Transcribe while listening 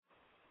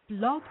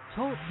Blog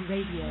Talk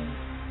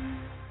Radio.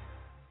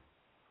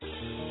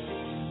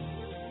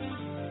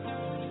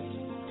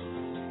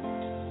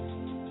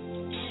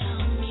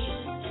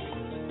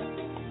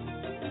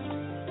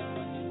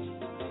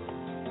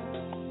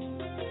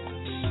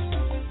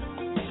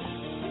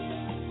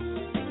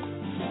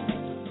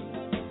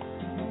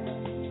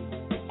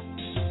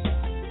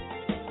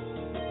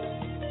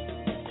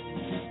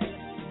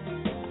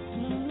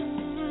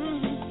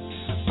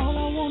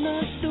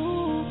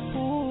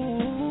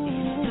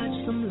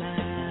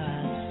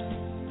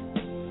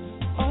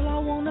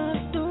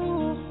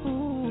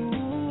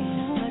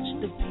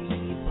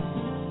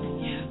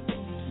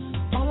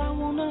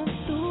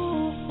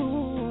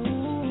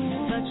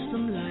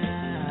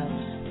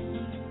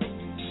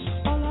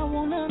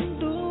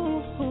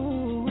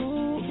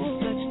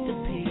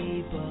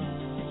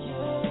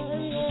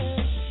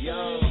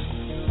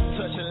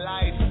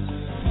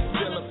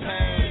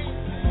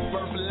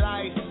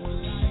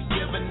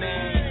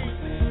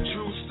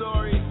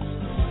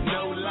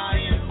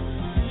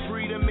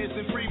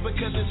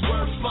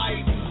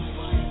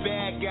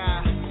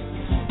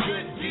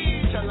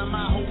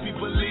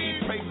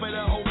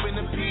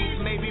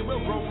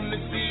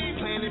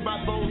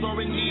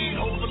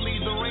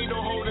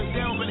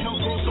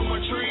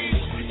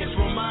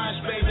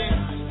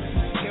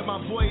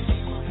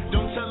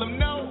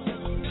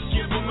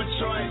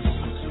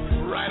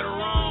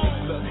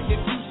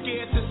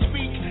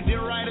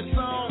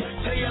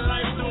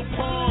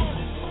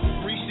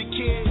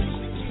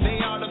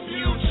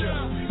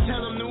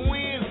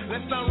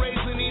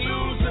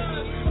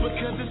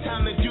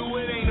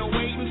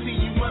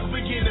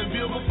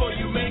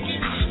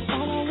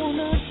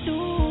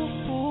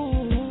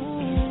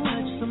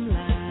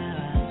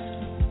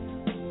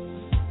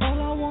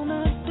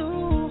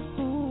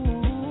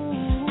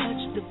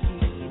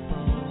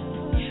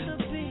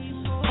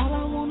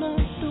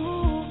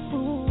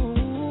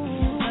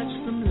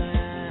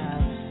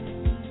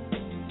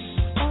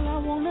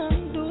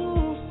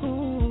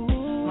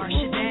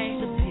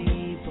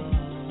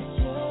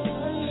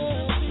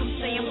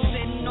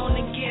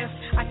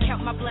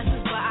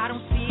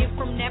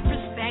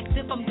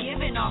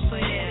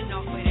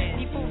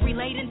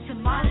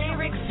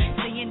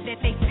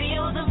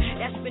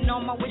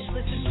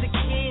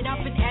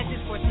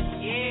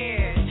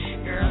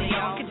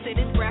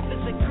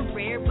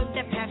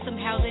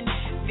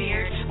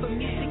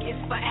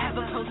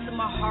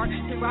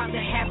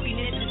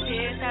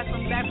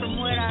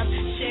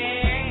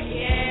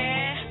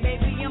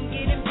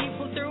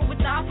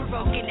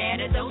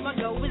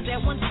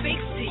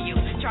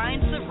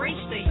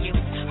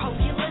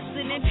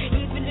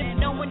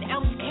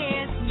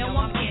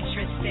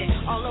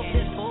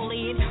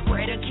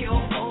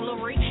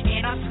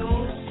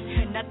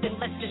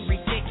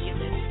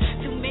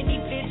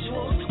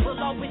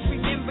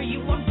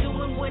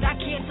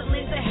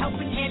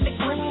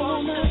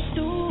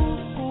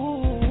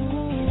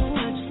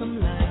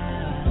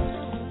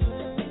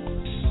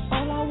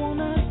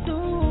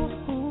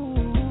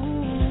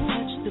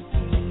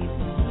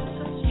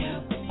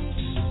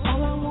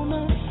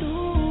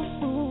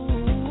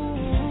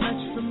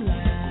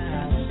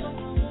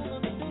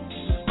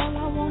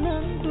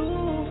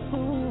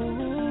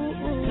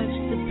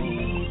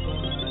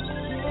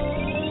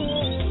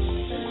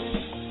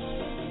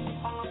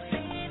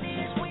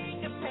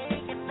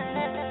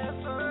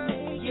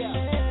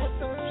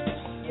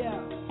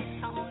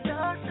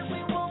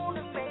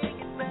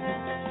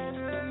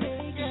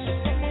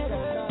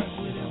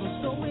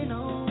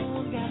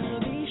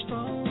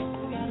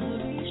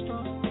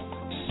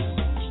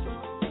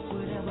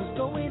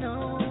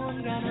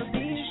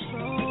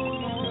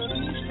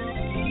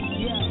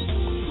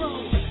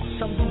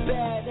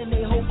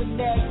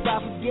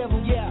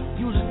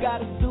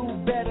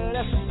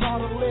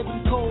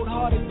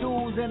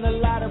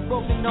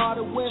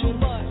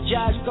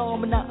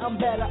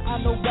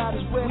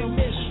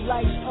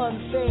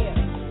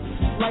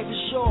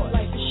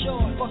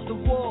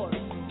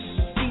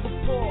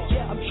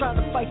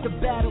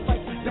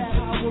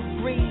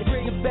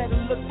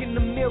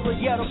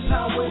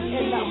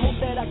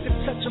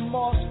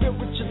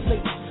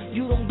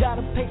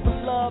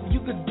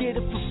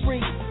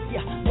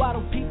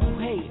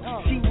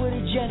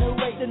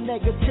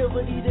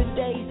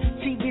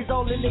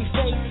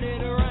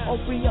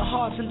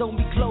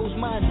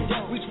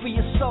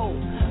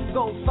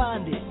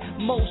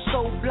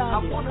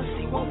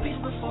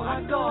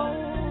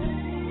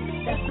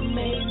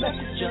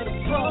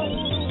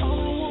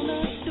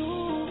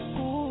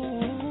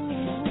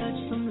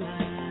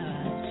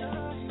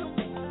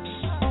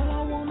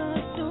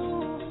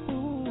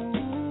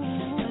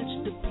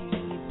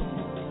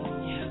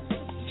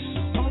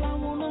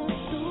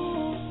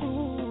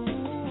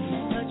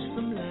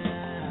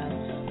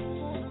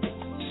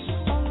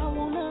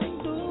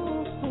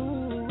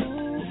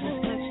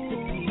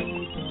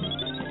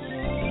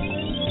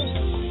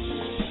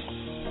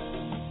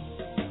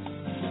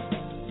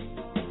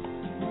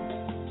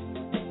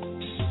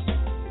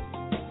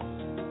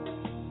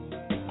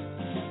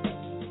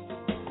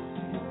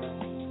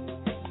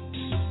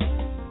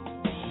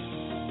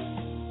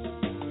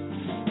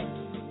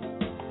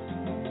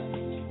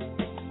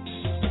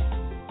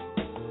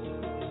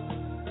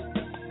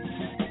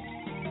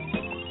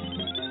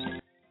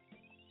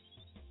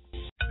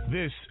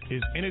 This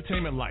is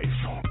Entertainment Life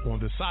on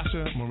The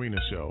Sasha Marina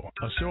Show,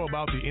 a show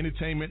about the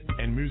entertainment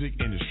and music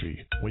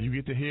industry, where you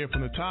get to hear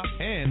from the top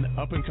and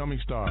up-and-coming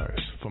stars,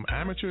 from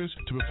amateurs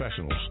to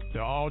professionals.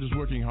 They're all just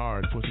working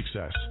hard for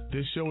success.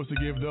 This show is to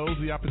give those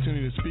the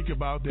opportunity to speak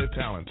about their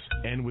talents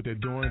and what they're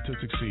doing to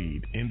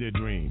succeed in their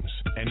dreams.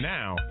 And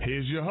now,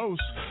 here's your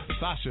host,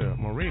 Sasha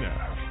Marina.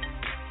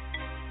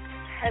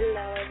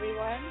 Hello,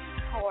 everyone.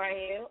 How are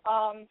you?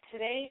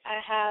 Today I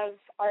have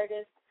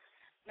artist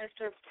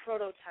Mr.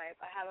 Prototype.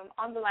 I have him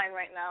on the line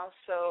right now,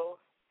 so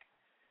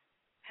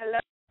hello,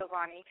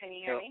 Giovanni. Can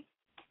you hear me?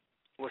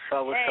 What's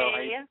up? What's up?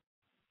 Hey.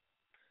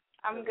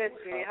 I'm good,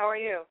 sweetie. How are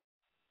you?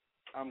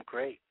 I'm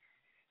great.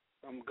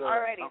 I'm good.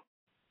 Alrighty.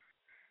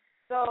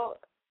 So,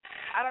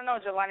 I don't know,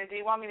 Giovanni, do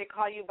you want me to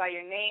call you by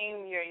your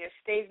name, your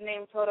stage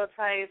name,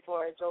 Prototype,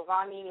 or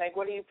Giovanni? Like,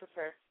 what do you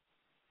prefer?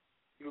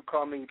 You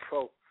call me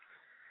Pro.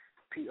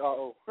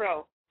 P-R-O.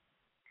 Pro.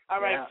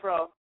 All right, yeah.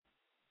 Pro.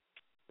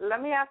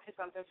 Let me ask you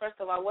something. First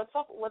of all, what's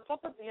up with,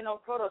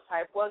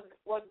 Prototype?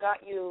 What got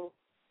you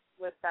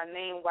with that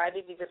name? Why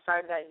did you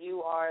decide that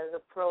you are the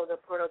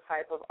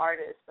prototype of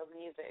artist of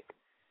music?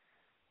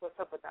 What's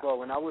up with that? Well,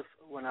 when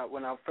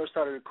I first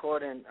started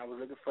recording, I was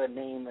looking for a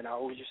name, and I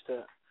always used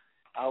to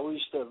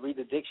read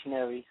the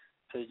dictionary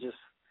to just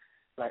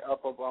like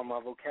up on my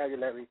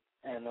vocabulary,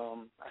 and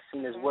I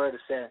seen this word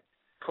that said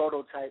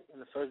prototype, and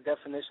the first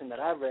definition that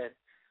I read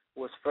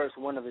was first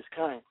one of its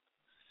kind.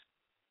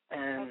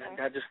 And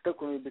that just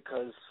stuck with me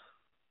because,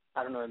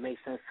 I don't know, it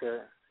makes sense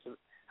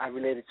I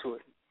related to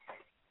it.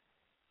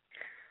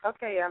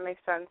 Okay, yeah, it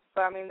makes sense.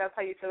 So, I mean, that's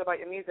how you feel about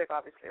your music,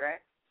 obviously, right?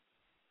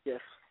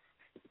 Yes.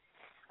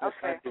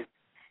 Okay. Yes,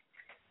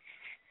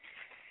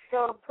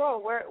 so, Pro,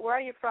 where are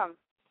you from?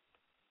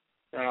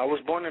 I was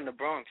born in the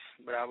Bronx,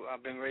 but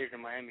I've been raised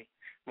in Miami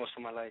most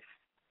of my life.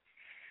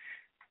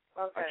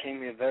 Okay. I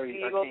came here Do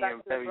you go back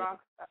to the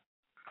Bronx?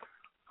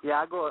 Yeah,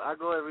 I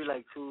go every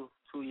like 2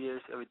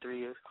 years, every 3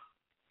 years.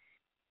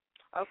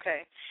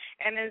 Okay.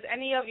 And does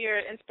any of your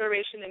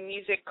inspiration in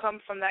music come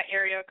from that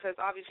area? Because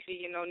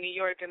obviously, New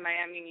York and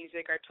Miami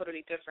music are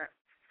totally different.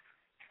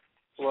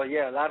 Well,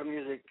 yeah, a lot of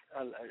music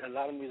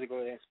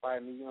really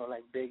inspired me.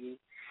 Like Biggie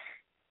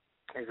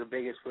is a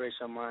big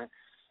inspiration of mine,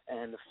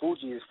 and the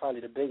Fugees is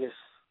probably the biggest.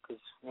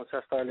 Because once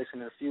I started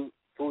listening to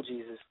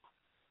Fugees,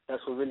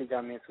 that's what really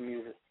got me into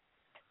music.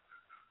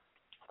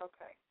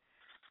 Okay.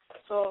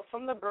 So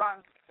from the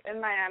Bronx in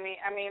Miami,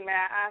 I mean, may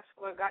I ask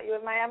what got you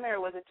in Miami,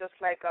 or was it just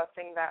like a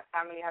thing that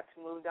family had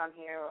to move down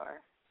here, or?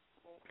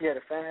 Yeah,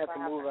 the family had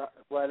to move out.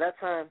 Well, at that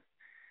time,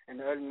 in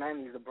the early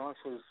 90s, the Bronx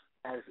was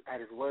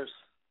at its worst.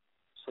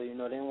 So, they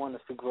didn't want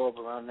us to grow up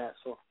around that.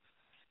 So,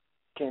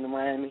 came to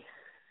Miami.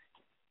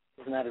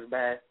 It's not as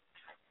bad.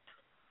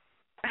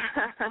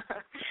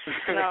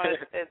 No, it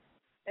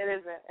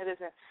isn't. It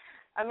isn't.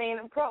 I mean,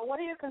 Pro, what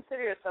do you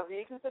consider yourself? Do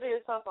you consider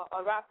yourself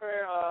a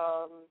rapper,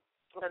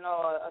 I don't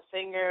know, a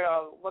singer,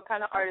 or what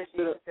kind of artist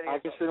do you consider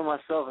yourself? I consider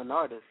myself an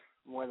artist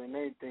more than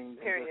anything.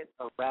 Period.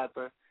 A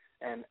rapper.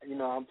 And,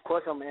 of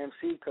course I'm an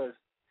MC because,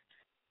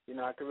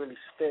 I can really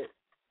spit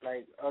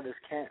like others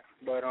can't.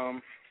 But I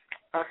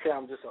say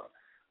I'm just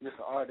an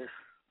artist.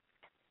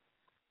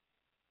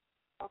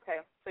 Okay.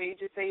 So you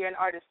just say you're an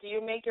artist. Do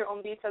you make your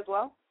own beats as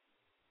well?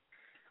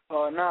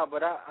 No,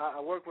 but I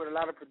work with a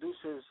lot of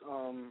producers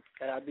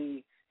that I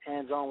be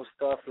hands-on with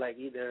stuff like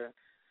either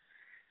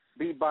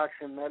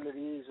beatboxing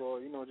melodies or,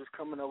 just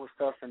coming up with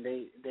stuff, and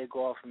they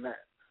go off from that.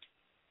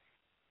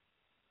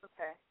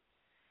 Okay.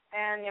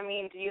 And, I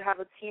mean, do you have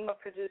a team of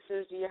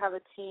producers? Do you have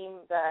a team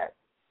that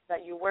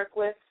you work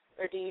with,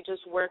 or do you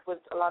just work with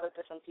a lot of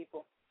different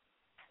people?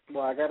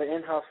 Well, I got an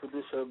in-house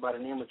producer by the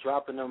name of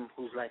Dropping Them,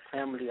 who's like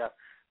family. I've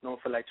known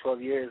for like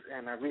 12 years,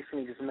 and I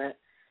recently just met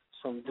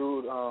some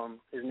dude.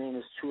 His name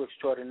is True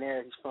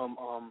Extraordinaire. He's from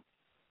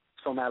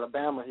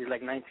Alabama. He's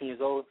like 19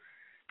 years old.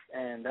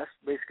 And that's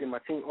basically my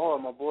team. Oh,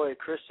 my boy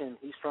Christian,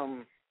 he's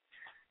from,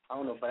 I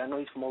don't know, but I know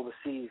he's from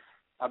overseas.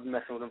 I've been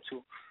messing with him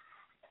too.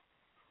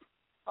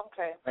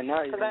 Okay. Right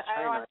now he's in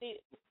China.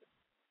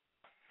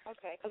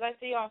 Okay, because I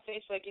see you on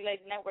Facebook, you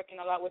like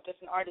networking a lot with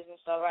different artists and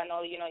stuff. I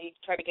know, you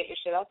try to get your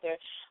shit out there.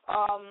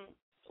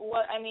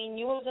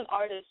 You as an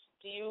artist,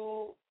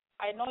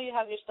 I know you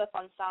have your stuff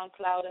on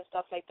SoundCloud and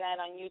stuff like that,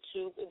 on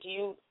YouTube. Do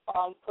you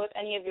put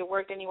any of your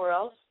work anywhere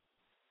else?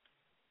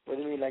 What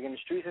do you mean, like in the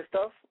streets and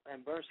stuff,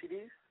 and burn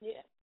CDs?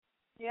 Yeah.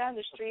 Yeah, in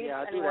the streets,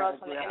 yeah, anywhere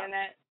else on the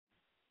internet?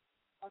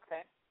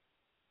 Okay.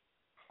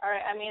 All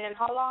right, and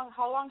how long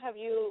have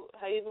you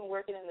been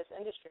working in this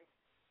industry?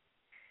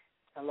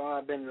 How long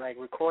I've been, like,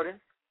 recording?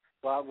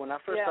 Well, when I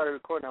first started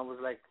recording, I was,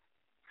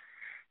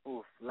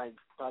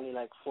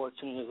 probably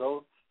 14 years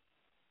old.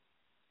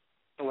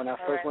 And when I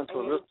first went to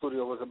a real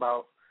studio, I was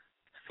about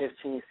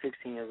 15,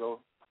 16 years old.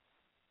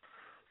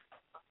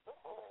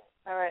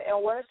 All right.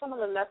 And what are some of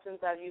the lessons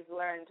that you've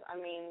learned,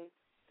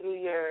 through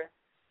your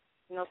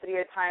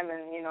time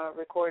in,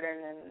 recording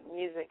and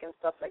music and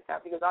stuff like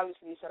that? Because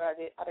obviously you said at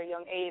a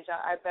young age,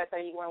 I bet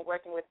that you weren't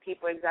working with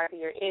people exactly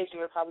your age. You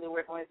were probably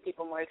working with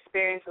people more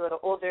experienced, a little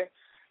older.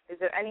 Is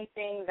there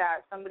anything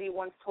that somebody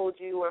once told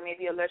you, or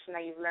maybe a lesson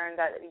that you've learned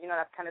that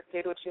that kind of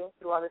stayed with you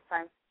through all this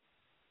time?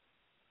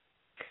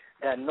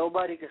 That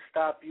nobody can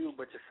stop you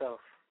but yourself.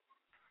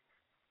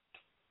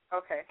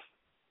 Okay.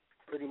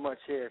 Pretty much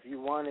it. If you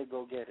want it,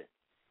 go get it.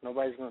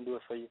 Nobody's gonna do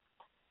it for you.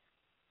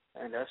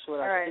 And that's what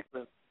I stick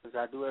with, because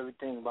I do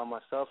everything by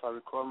myself. I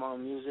record my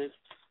own music.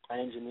 I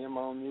engineer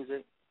my own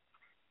music.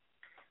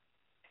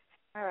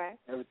 All right.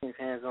 Everything's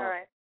hands-on. All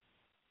right.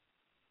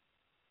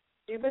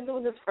 You've been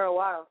doing this for a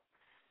while.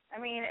 I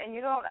mean, and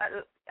you don't,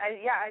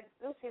 I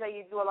do see that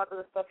you do a lot of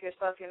the stuff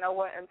yourself, you know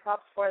what, and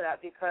props for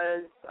that,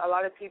 because a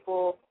lot of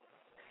people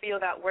feel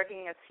that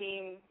working a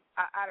team,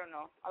 I don't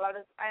know,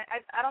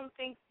 I don't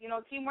think,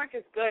 teamwork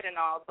is good and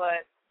all,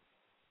 but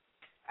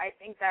I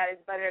think that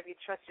it's better if you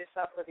trust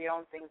yourself with your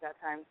own things at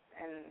times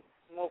and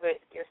move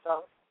it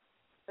yourself.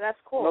 So that's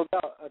cool. No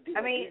doubt. A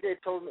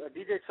DJ told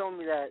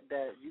me that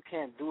you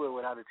can't do it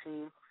without a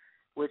team,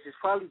 which is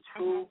probably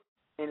true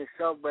in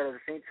itself, but at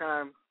the same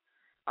time,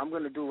 I'm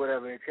going to do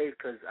whatever it takes,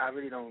 because I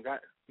really don't got,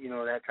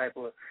 that type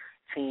of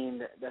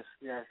team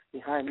that's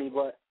behind me,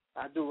 but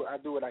I do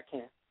what I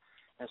can.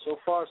 And so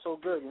far, so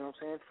good, you know what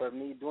I'm saying? For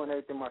me doing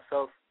everything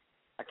myself,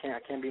 I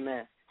can't be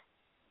mad.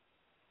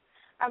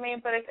 I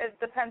mean, but it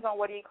depends on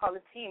what do you call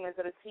a team. Is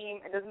it a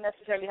team? It doesn't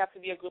necessarily have to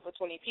be a group of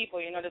 20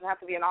 people, it doesn't have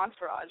to be an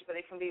entourage, but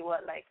it can be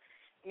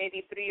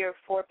maybe 3 or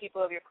 4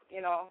 people of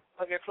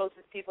your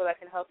closest people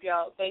that can help you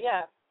out. But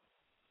yeah,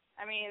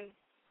 I mean,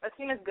 a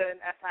team is good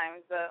at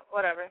times,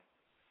 whatever.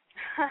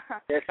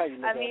 That's how you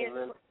look at it,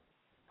 really.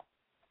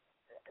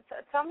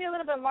 Tell me a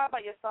little bit more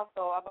about yourself,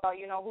 though, about,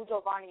 who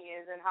Giovanni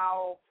is and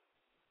how,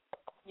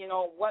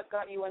 what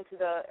got you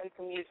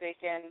into music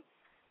and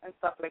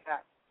stuff like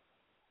that.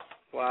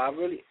 Well,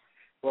 really,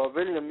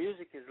 the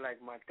music is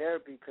like my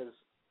therapy, because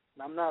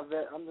I'm not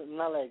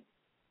like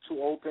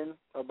too open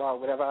about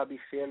whatever I be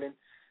feeling,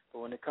 but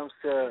when it comes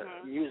to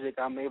music,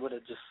 I'm able to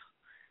just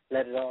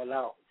let it all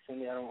out. For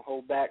me, I don't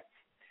hold back.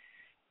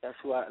 That's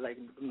why,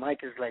 Mike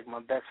is like my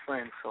best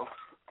friend. So,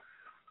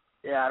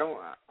 yeah,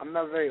 I'm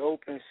not very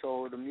open.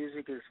 So the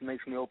music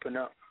makes me open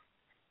up.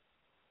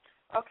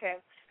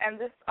 Okay, and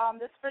this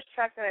first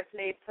track that I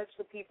played, "Touch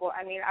the People."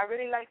 I mean, I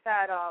really like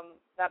that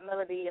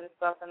melody and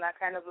stuff, and that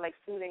kind of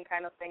soothing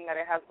kind of thing that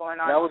it has going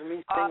on. That was me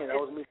singing. That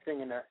was me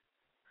singing that,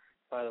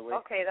 by the way.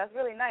 Okay, that's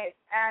really nice.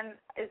 And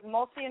is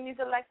mostly your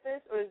music like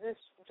this, or is this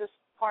just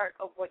part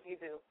of what you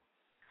do?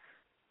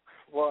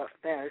 Well,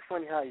 damn, it's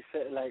funny how you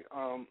said it.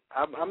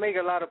 I make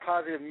a lot of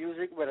positive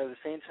music, but at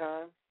the same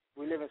time,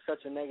 we live in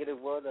such a negative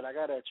world that I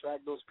gotta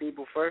attract those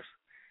people first,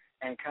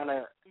 and kind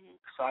of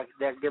so I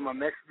can get my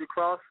message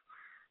across.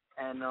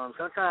 And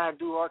sometimes I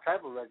do all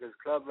type of records,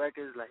 club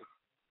records,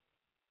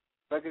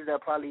 records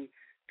that probably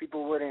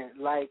people wouldn't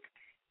like,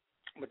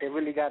 but they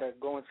really gotta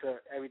go into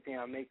everything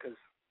I make. Because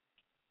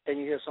then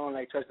you hear a song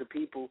like "Touch the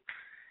People,"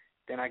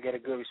 then I get a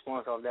good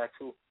response off that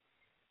too.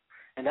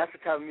 And that's the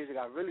type of music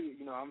I really,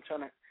 I'm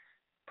trying to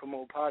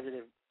promote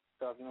positive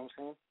stuff, you know what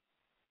I'm saying?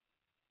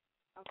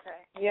 Okay.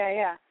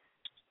 Yeah.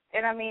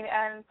 And I mean,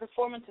 and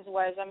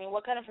performances-wise, I mean,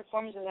 what kind of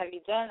performances have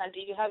you done? And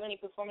do you have any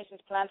performances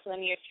planned for the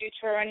near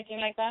future or anything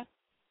like that?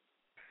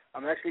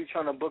 I'm actually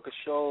trying to book a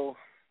show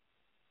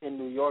in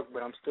New York,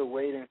 but I'm still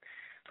waiting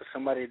for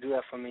somebody to do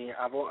that for me.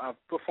 I've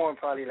performed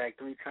probably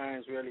 3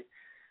 times, really.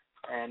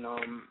 And,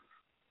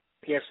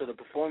 so the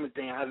performance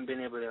thing, I haven't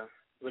been able to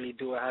really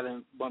do it. I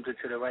haven't bumped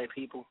into the right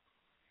people.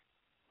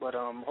 But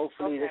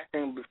hopefully this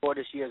thing, before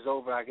this year's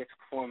over, I get to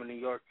perform in New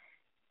York.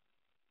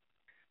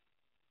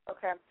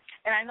 Okay.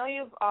 And I know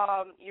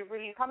you've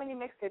released, how many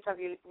mixtapes have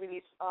you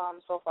released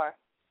so far?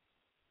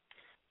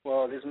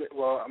 Well,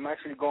 I'm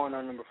actually going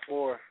on number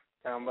 4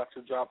 that I'm about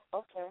to drop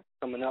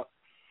coming up.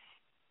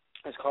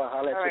 It's called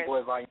Holla at Your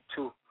Boy Volume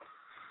 2.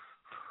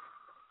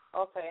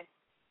 Okay.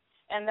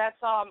 And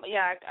that's, I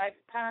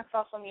kind of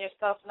saw some of your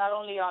stuff, not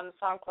only on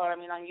SoundCloud, I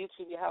mean, on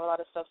YouTube you have a lot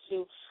of stuff,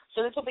 too.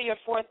 So this will be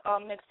your 4th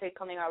mixtape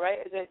coming out, right?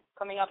 Is it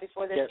coming out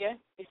before this year,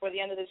 before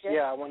the end of this year?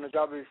 Yeah, I want to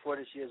drop it before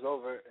this year's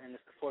over, and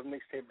it's the 4th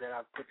mixtape that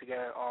I've put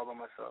together all by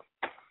myself.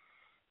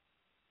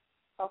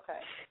 Okay.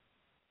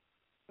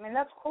 I mean,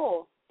 that's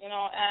cool,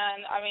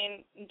 and, I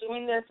mean,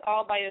 doing this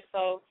all by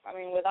yourself, I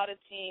mean, without a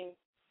team,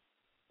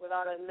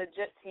 without a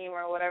legit team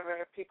or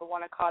whatever people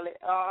want to call it,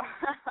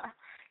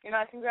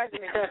 I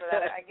congratulate you for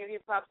that. I give you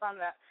props on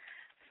that.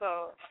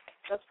 So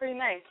that's pretty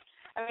nice.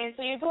 I mean,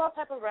 so you do all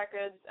type of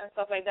records and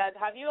stuff like that.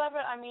 Have you ever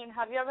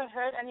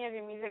heard any of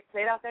your music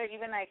played out there,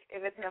 even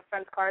if it's in a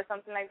friend's car or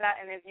something like that?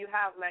 And if you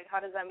have,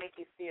 how does that make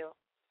you feel?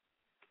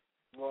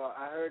 Well,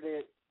 I heard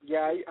it.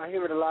 Yeah, I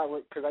hear it a lot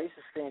because I used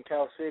to stay in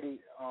Cal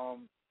City,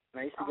 and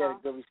I used to get a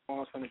good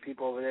response from the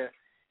people over there.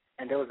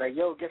 And they was like,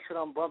 "Yo, guess what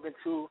I'm bumping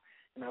to?"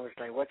 And I was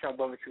like, "What y'all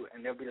bumping to?"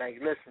 And they'll be like,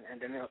 "Listen,"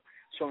 and then they'll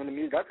show me the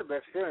music. That's the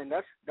best feeling.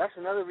 That's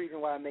another reason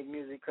why I make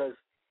music, because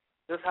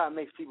that's how it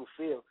makes people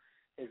feel.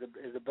 Is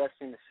the best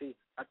thing to see.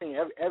 I think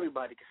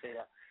everybody can say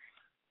that.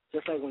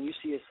 Just like when you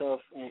see yourself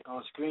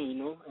on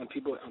screen, and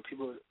people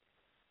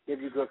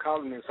give you good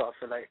compliments off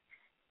it,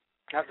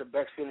 that's the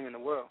best feeling in the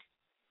world.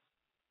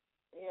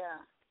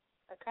 Yeah,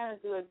 I kind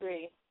of do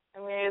agree.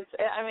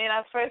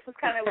 At first it's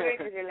kind of weird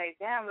because you're like,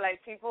 damn,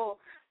 like people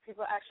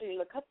actually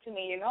look up to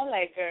me, you know,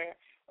 like or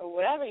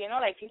whatever, you know,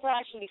 like people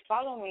actually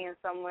follow me in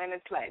some way, and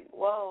it's like,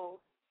 whoa,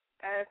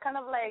 and it's kind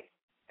of like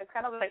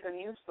a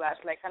news flash,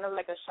 like kind of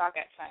like a shock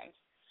at times.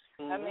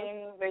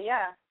 Mm-hmm. But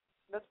yeah,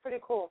 that's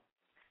pretty cool.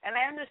 And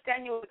I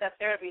understand you with that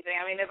therapy thing.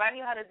 I mean, if I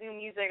knew how to do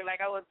music,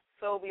 like I would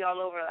so be all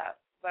over that,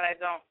 but I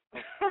don't.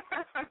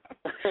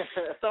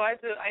 So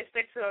I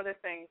stick to other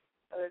things.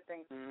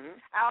 Mm-hmm.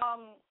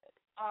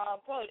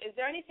 Paul, is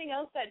there anything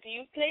else do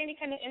you play any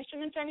kind of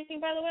instruments or anything,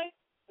 by the way?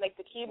 Like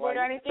the keyboard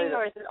or anything,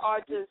 or is it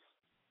all just?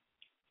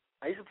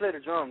 I used to play the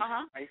drums.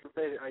 Uh-huh. I used to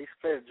play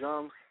the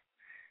drums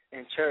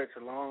in church a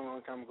long,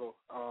 long time ago.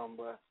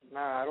 But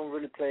I don't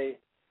really play.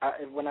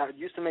 When I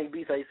used to make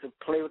beats, I used to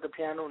play with the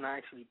piano, not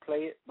actually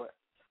play it, but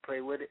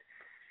play with it.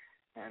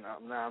 And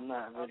I'm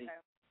not really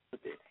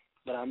with it.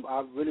 But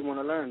I really want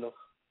to learn though.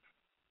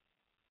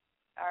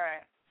 All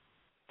right.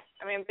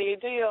 I mean, but you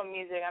do your own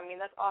music. I mean,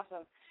 that's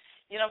awesome.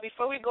 You know,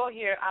 before we go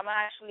here, I'm going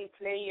to actually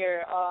play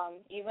your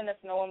Even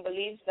If No One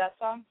Believes, that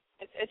song.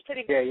 It's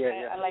pretty good.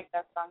 Yeah. I like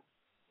that song.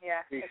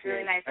 Yeah, it's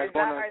really nice. That's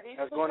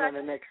going on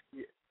the next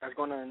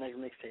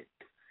mixtape.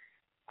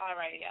 All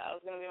right, yeah, that was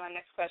going to be my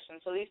next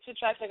question. So these 2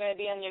 tracks are going to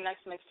be on your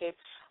next mixtape.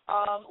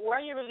 Where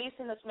are you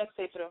releasing this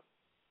mixtape through?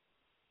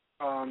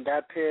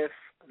 DatPiff,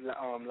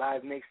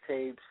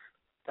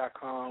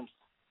 livemixtapes.com.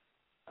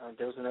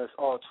 There's another,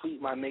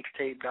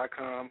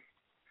 tweetmymixtape.com.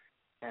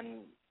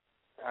 And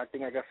I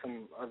think I got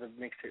some other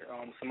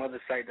some other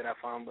site that I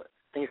found, but I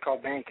think it's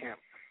called Bandcamp.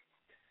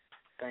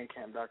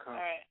 Bandcamp.com.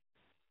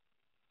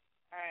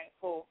 All right,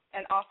 cool.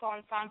 And also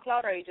on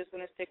SoundCloud, or are you just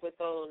going to stick with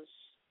those?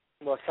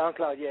 Well,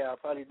 SoundCloud, yeah, I'll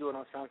probably do it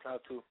on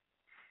SoundCloud too.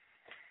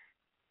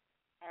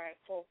 All right,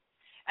 cool.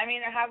 I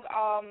mean, I have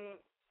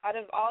out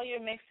of all your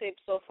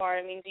mixtapes so far,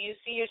 I mean, do you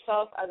see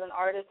yourself as an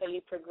artist that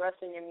you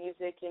progress in your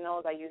music? You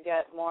know, that you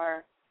get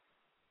more,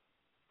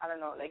 I don't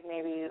know, like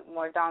maybe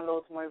more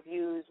downloads, more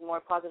views, more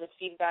positive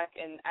feedback,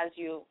 and as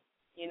you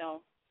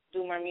know,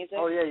 do more music?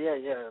 Oh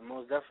yeah,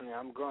 most definitely.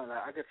 I'm growing.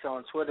 Like, I could tell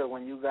on Twitter I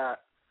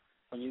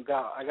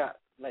got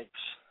like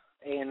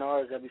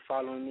A&Rs that be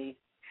following me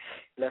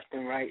left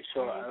and right,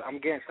 so I'm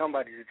getting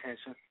somebody's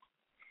attention.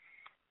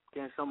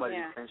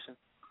 Attention.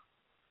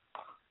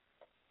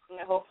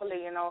 Yeah,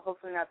 hopefully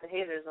not the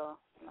haters, or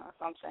that's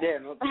what I'm saying. Yeah,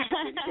 no,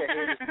 you get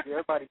haters.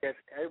 Everybody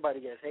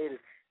gets haters.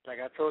 Like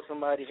I told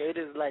somebody,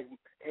 haters is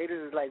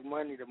like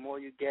money. The more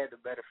you get, the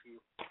better for you.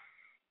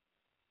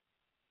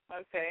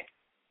 Okay.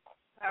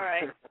 All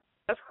right.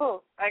 That's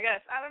cool, I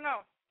guess. I don't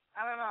know.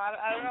 I don't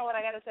know what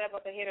I got to say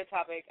about the hater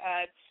topic.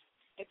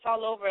 It's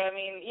all over. I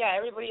mean, yeah,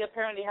 everybody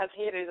apparently has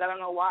haters. I don't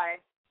know why,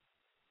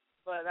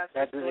 but that's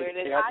just the way it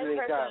is. I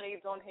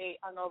personally don't hate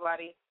on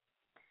nobody.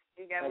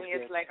 You get me?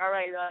 It's like, all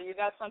right, you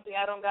got something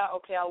I don't got.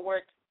 Okay, I'll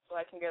work so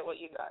I can get what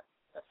you got.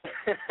 That's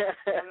it.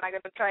 I'm not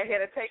going to try here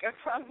to take it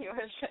from you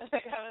and shit.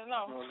 Like, I don't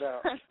know. No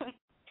doubt.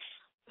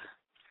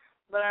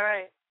 But all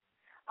right.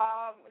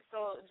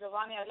 So,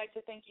 Giovanni, I'd like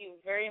to thank you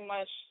very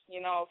much,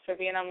 for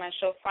being on my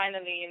show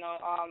finally,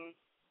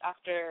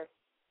 after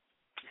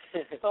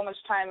so much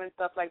time and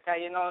stuff like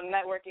that,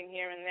 networking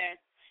here and there.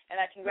 And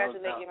I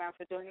congratulate you, man,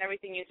 for doing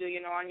everything you do,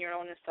 on your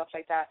own and stuff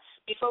like that.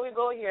 Before we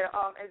go here,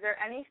 is there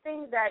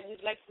anything that you'd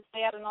like to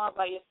say, I don't know,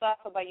 about your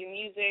stuff, about your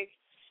music,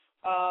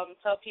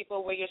 tell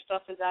people where your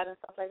stuff is at and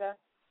stuff like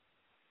that?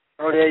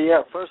 Oh,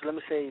 yeah. First, let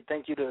me say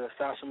thank you to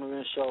Sasha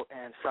Marina Show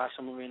and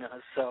Sasha Marina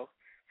herself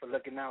for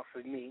looking out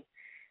for me.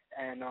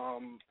 And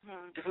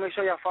just make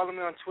sure y'all follow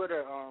me on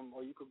Twitter, or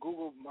you could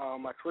Google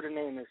my Twitter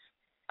name is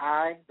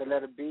the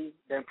letter B,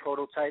 then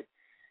Prototype.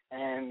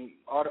 And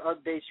all the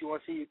updates you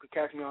want to see, you could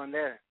catch me on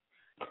there.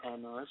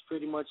 And that's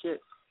pretty much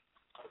it.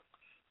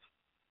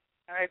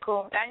 All right,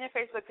 cool. And your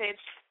Facebook page.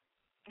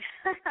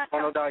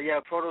 No doubt, yeah,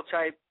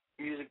 Prototype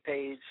music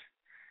page.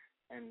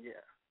 And,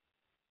 yeah,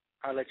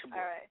 I'll let you know.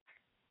 All right.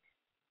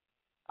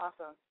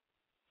 Awesome.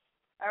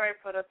 All right,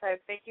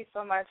 Prototype, thank you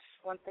so much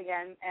once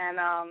again. And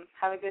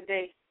have a good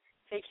day.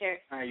 Take care.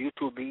 All right, you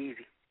too. Be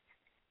easy.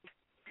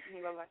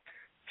 Bye-bye.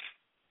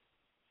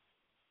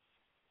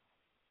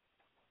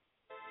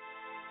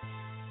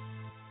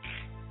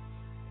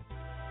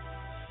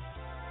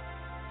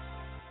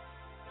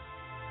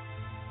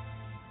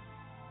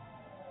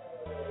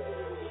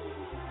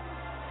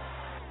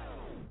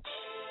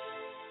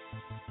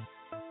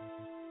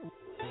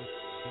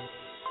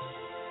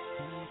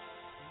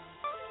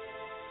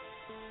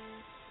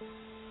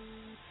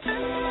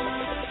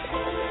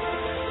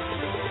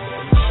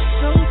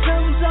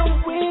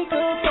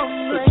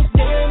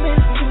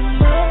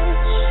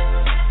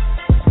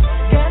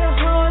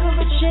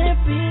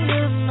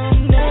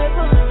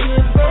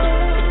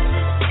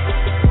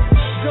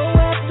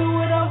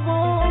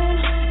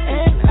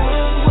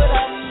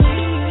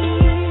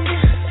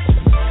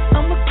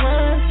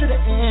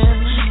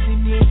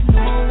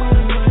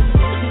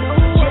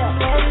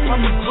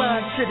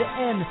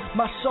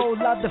 My soul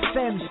I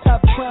defend.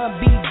 Stop trying to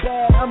be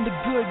bad. I'm the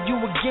good, you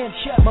against.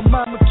 Yeah, my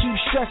mama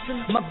keeps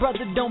stressing. My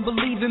brother don't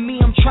believe in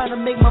me. I'm trying to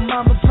make my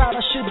mama proud.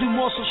 I should do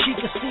more so she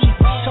can see.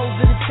 Told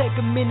her to take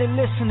a minute,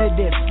 listen to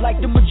this. Like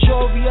the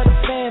majority of the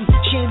fam,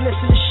 she ain't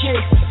listen to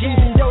shit.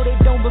 Even though they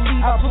don't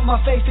believe, I put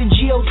my faith in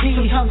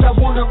G.O.D. Sometimes I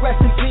wanna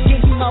rest in peace.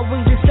 Give me my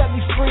wings and set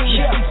me free.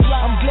 Yeah,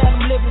 I'm glad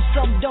I'm living.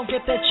 Some don't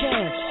get that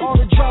chance. All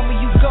the drama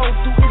you go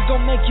through is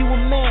gonna make you a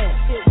man.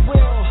 It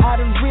will. I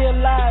done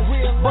realized,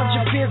 bunch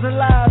of fears and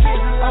lies.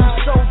 I'm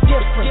so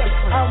different.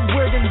 I'm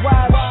weird and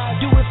wise.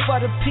 Do it for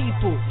the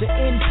people. The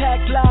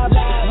impact lives.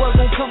 Word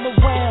won't come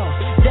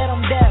around. That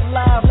I'm that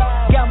live.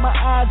 Got my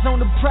eyes on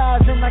the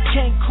prize and I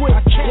can't quit.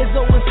 There's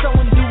always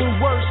someone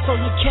doing worse, so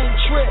you can't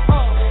trip.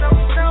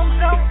 Sometimes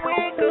I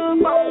wake up,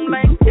 I'm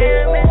like,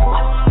 damn, it's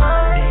too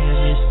much.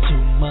 Damn, it's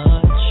too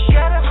much.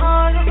 Got a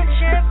heart of a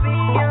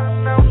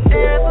champion. I'll never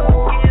give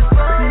up.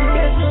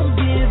 Never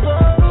give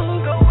up.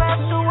 Go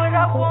after what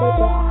I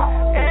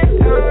want and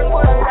earn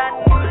what I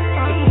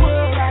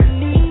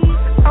need.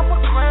 I'ma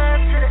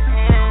grind to the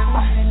end.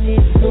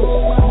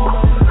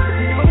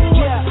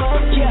 Yeah,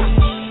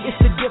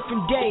 it's a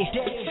different day.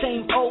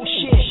 Same old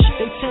shit.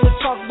 They tend to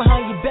talk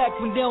behind your back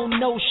when they don't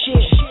know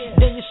shit.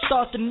 Then you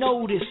start to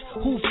notice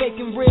who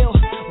faking real.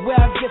 Where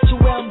I get to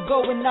where I'm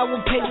going, I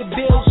won't pay your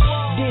bills.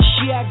 This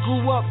year I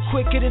grew up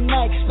quicker than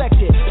I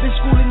expected. Been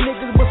schooling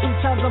niggas, but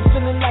sometimes I'm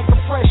feeling like a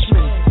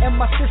freshman. And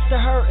my sister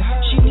hurt,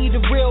 she need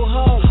a real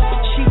hug.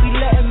 She be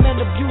letting men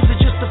abuse her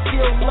just to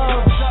feel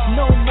love.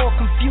 No more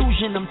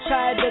confusion, I'm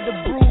tired of the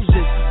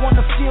bruises.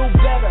 Wanna feel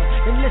better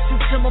and listen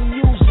to my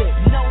music.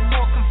 No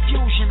more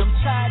confusion, I'm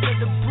tired of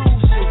the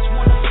bruises.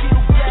 Wanna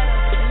feel better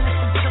and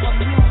listen to my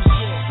music.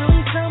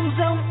 Sometimes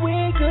I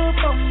wake up,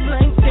 I'm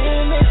like,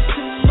 damn, it's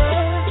too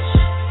much.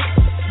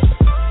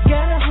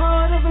 Got a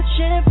heart of a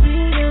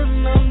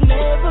champion, I'll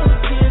never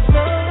give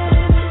up.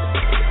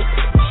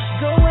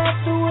 Go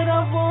after what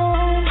I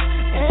want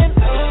and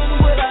earn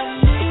what I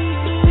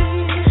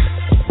need.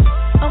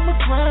 I'ma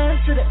grind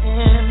to the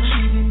end,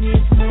 even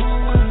if no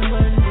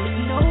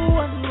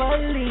one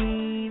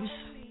believes.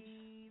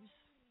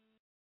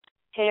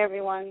 Hey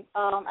everyone,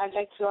 I'd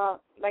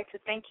like to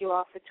thank you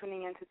all for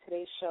tuning into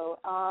today's show.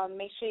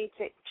 Make sure you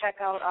check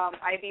out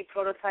IB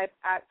Prototype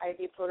at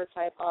IB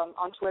Prototype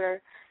on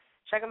Twitter.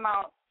 Check him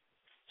out.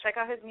 Check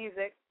out his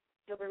music.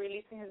 He'll be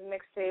releasing his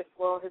mixtape,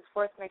 his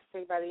fourth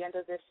mixtape by the end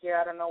of this year.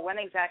 I don't know when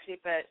exactly,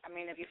 but I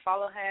mean, if you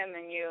follow him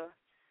and you'll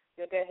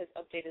get his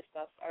updated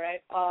stuff. All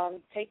right.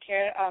 Take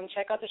care.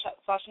 Check out the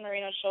Sasha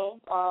Marino Show,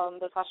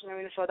 the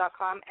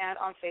SashaMarinoShow.com, and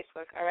on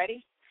Facebook.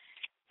 Alrighty.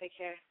 Take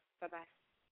care. Bye bye.